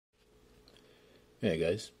Hey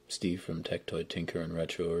guys, Steve from Tech Toy Tinker and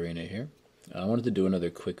Retro Arena here. I wanted to do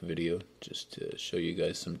another quick video just to show you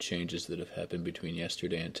guys some changes that have happened between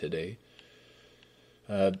yesterday and today.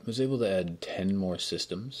 I was able to add 10 more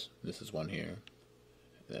systems. This is one here.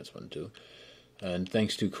 That's one too. And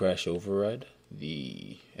thanks to Crash Override,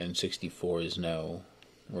 the N64 is now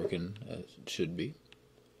working as it should be.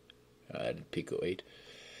 I added Pico 8.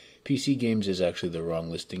 PC Games is actually the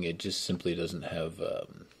wrong listing. It just simply doesn't have a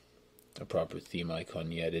proper theme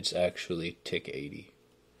icon yet. It's actually Tick 80.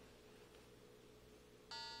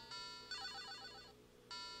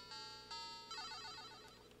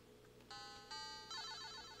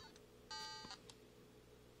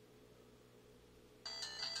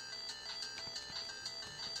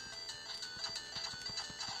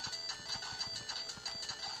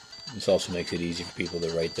 This also makes it easy for people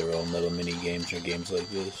to write their own little mini games or games like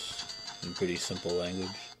this in pretty simple language.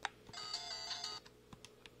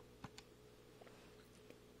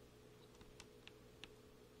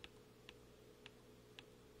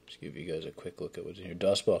 Just give you guys a quick look at what's in here.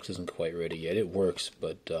 DOSBox isn't quite ready yet. It works,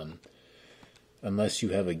 but unless you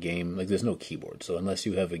have a game, like there's no keyboard, so unless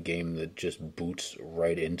you have a game that just boots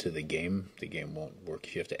right into the game won't work.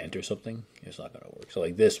 If you have to enter something, it's not going to work. So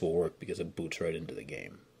like this will work because it boots right into the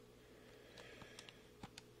game.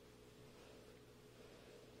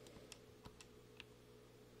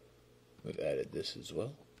 We've added this as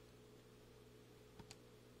well.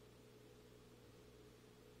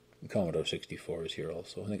 The Commodore 64 is here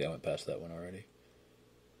also. I think I went past that one already.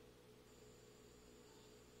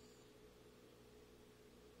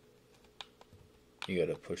 You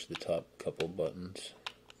gotta push the top couple buttons,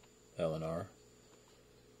 L and R,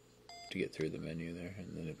 to get through the menu there,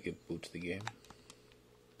 and then it boots the game.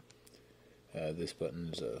 This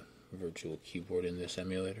button is a virtual keyboard in this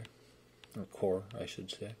emulator, or core, I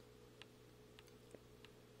should say.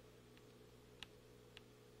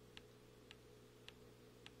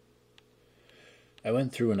 I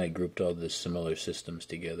went through and I grouped all the similar systems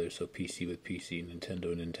together, so PC with PC,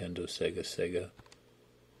 Nintendo, Sega, Sega.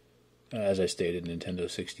 As I stated, Nintendo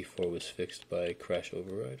 64 was fixed by Crash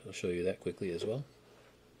Override. I'll show you that quickly as well.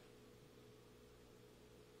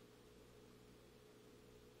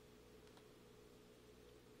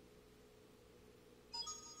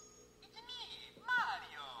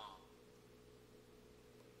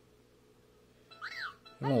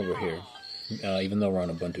 I'm over here. Even though we're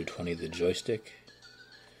on Ubuntu 20, the joystick,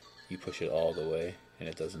 you push it all the way and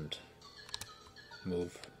it doesn't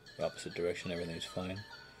move the opposite direction. Everything's fine.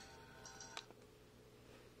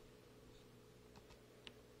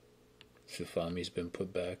 Sufami's been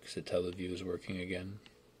put back. Satellaview is working again.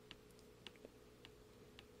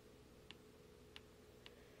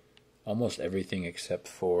 Almost everything except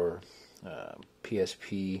for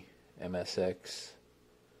PSP, MSX,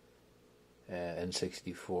 and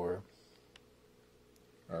N64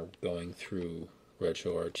 are going through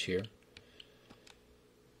RetroArch here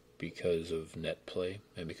because of NetPlay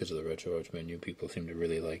and because of the RetroArch menu. People seem to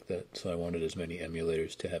really like that, so I wanted as many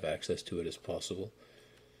emulators to have access to it as possible.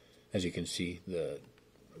 As you can see, the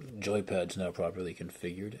joypad's now properly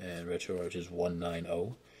configured and RetroArch is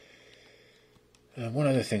 190. One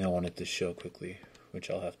other thing I wanted to show quickly,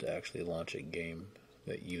 which I'll have to actually launch a game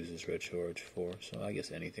that uses RetroArch for, so I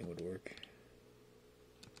guess anything would work.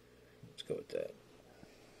 Let's go with that.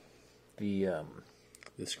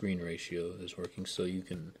 The screen ratio is working, so you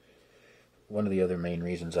can. One of the other main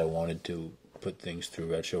reasons I wanted to put things through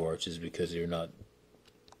RetroArch is because you're not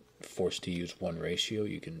forced to use one ratio.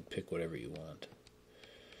 You can pick whatever you want.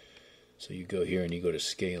 So you go here and you go to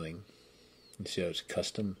scaling. You see how it's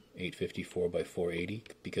custom 854 by 480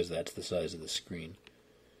 because that's the size of the screen.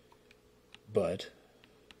 But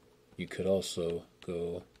you could also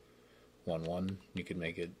go 1:1. You could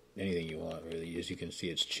make it anything you want, really. As you can see,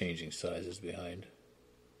 it's changing sizes behind.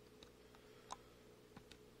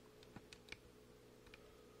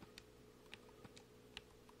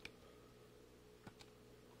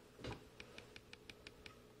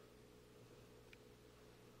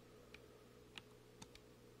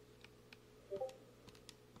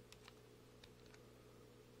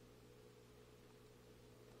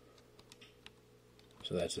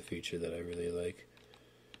 So that's a feature that I really like.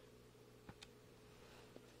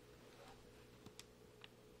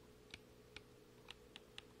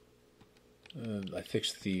 I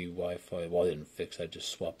fixed the Wi-Fi. Well, I didn't fix, I just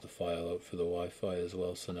swapped the file out for the Wi-Fi as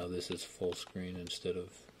well, so now this is full screen instead of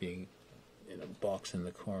being in a box in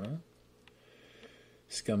the corner.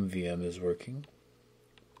 ScumVM is working.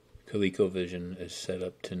 ColecoVision is set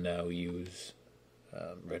up to now use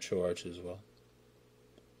RetroArch as well.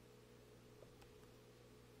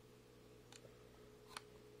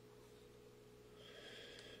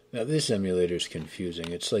 Now this emulator is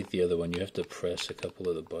confusing. It's like the other one. You have to press a couple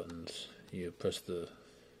of the buttons. You press the...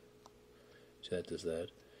 So that does that.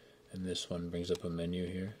 And this one brings up a menu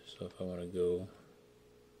here. So if I want to go...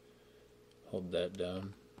 hold that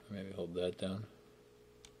down. Or maybe hold that down.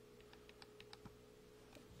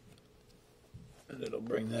 And it'll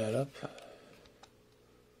bring that up.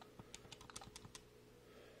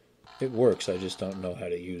 It works, I just don't know how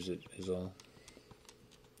to use it, is all.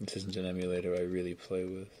 This isn't an emulator I really play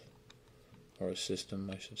with. Or a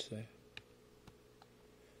system, I should say.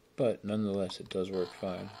 But, nonetheless, it does work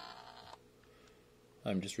fine.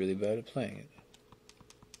 I'm just really bad at playing it.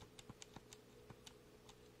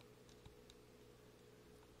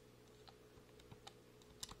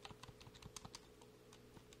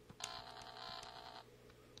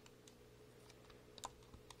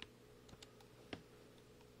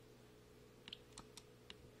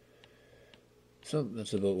 So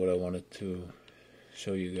that's about what I wanted to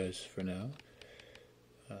show you guys for now.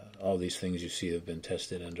 All these things you see have been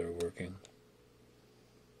tested and are working.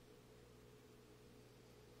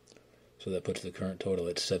 So that puts the current total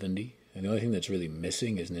at 70. And the only thing that's really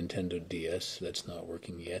missing is Nintendo DS. That's not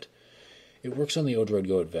working yet. It works on the Odroid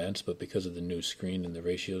Go Advance, but because of the new screen and the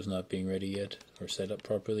ratios not being ready yet, or set up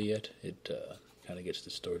properly yet, it kind of gets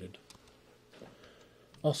distorted.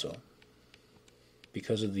 Also,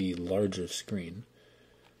 because of the larger screen,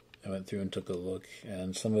 I went through and took a look,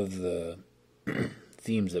 and some of the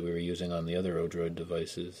themes that we were using on the other Odroid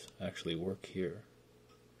devices actually work here,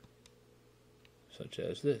 such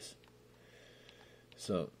as this.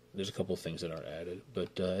 So there's a couple things that aren't added,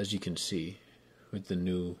 but as you can see, with the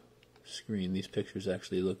new screen, these pictures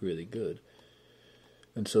actually look really good.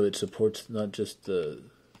 And so it supports not just the...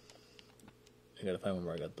 I gotta find one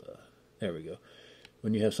where I got the... There we go.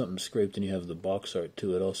 When you have something scraped and you have the box art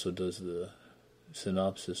too, it also does the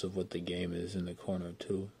synopsis of what the game is in the corner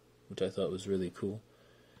too, which I thought was really cool.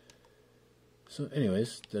 So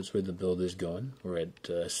anyways, that's where the build is going. We're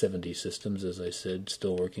at 70 systems, as I said,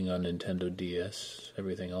 still working on Nintendo DS.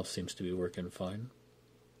 Everything else seems to be working fine.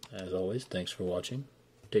 As always, thanks for watching.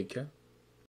 Take care.